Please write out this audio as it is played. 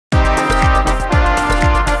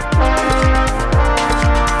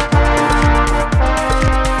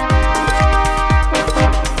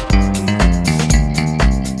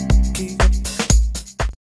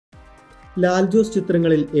ലാൽജോസ്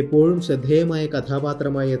ചിത്രങ്ങളിൽ എപ്പോഴും ശ്രദ്ധേയമായ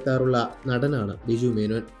കഥാപാത്രമായി എത്താറുള്ള നടനാണ് ബിജു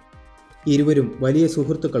മേനോൻ. ഇരുവരും വലിയ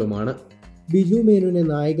സുഹൃത്തുക്കളുമാണ്. ബിജു മേനോനെ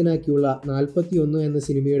നായകനാക്കിയുള്ള 41 എന്ന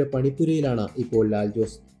സിനിമയുടെ പണിപ്പുരയിലാണ് ഇപ്പോൾ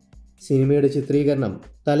ലാൽജോസ്. സിനിമയുടെ ചിത്രീകരണം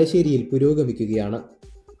തലശ്ശേരിയിൽ പുരോഗമിക്കുകയാണ്.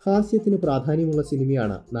 ഹാസ്യത്തിന് പ്രാധാന്യമുള്ള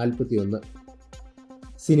സിനിമയാണ് 41.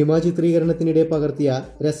 സിനിമാ ചിത്രീകരണത്തിനിടെ പകർത്തിയ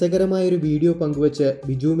രസകരമായൊരു വീഡിയോ പങ്കുവച്ച്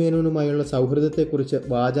ബിജു മേനോനുമായുള്ള സൗഹൃദത്തെക്കുറിച്ച്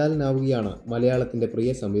വാചാലനാവുകയാണ് മലയാളത്തിൻ്റെ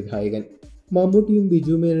പ്രിയ സംവിധായകൻ. മമ്മൂട്ടിയും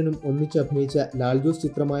ബിജു മേനോനും ഒന്നിച്ചഭിനയിച്ച ലാൽജോസ്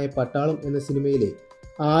ചിത്രമായ പട്ടാളം എന്ന സിനിമയിലെ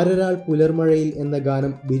ആരൊരാൾ പുലർമഴയിൽ എന്ന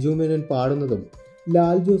ഗാനം ബിജു മേനോൻ പാടുന്നതും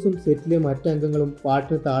ലാൽജോസും സെറ്റിലെ മറ്റംഗങ്ങളും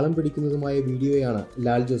പാട്ടിന് താളം പിടിക്കുന്നതുമായ വീഡിയോയാണ്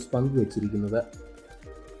ലാൽജോസ് പങ്കുവച്ചിരിക്കുന്നത്.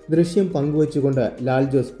 ദൃശ്യം പങ്കുവച്ചുകൊണ്ട്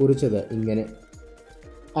ലാൽജോസ് കുറിച്ചത് ഇങ്ങനെ: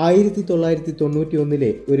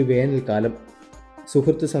 1991 ഒരു വേനൽക്കാലം.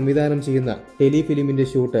 സുഹൃത്ത് സംവിധാനം ചെയ്യുന്ന ടെലിഫിലിമിൻ്റെ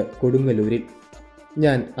ഷൂട്ട് കൊടുങ്ങല്ലൂരിൽ.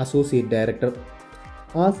 ഞാൻ അസോസിയേറ്റ് ഡയറക്ടർ.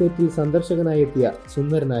 ആ സെറ്റിൽ സന്ദർശകനായി എത്തിയ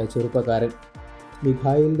സുന്ദരനായ ചെറുപ്പക്കാരൻ.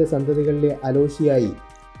 മിഖായിലിൻ്റെ സന്തതികളിലെ അലോഷിയായി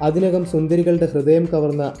അതിനകം സുന്ദരികളുടെ ഹൃദയം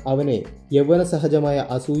കവർന്ന അവനെ യൗവന സഹജമായ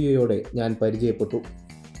അസൂയയോടെ ഞാൻ പരിചയപ്പെട്ടു.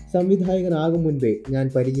 സംവിധായകനാകും മുൻപേ ഞാൻ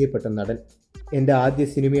പരിചയപ്പെട്ട നടൻ. എൻ്റെ ആദ്യ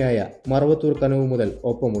സിനിമയായ മറവത്തൂർ കനവ് മുതൽ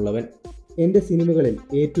ഒപ്പമുള്ളവൻ. എൻ്റെ സിനിമകളിൽ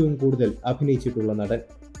ഏറ്റവും കൂടുതൽ അഭിനയിച്ചിട്ടുള്ള നടൻ.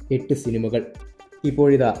 8 സിനിമകൾ.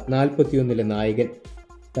 ഇപ്പോഴിതാ 41 നായകൻ.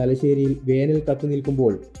 തലശ്ശേരിയിൽ വേനൽ കത്തി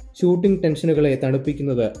നിൽക്കുമ്പോൾ ഷൂട്ടിംഗ് ടെൻഷനുകളെ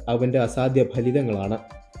തണുപ്പിക്കുന്നത് അവൻ്റെ അസാധ്യ ഫലിതങ്ങളാണ്.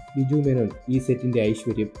 ബിജു മേനോൻ ഈ സെറ്റിൻ്റെ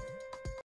ഐശ്വര്യം.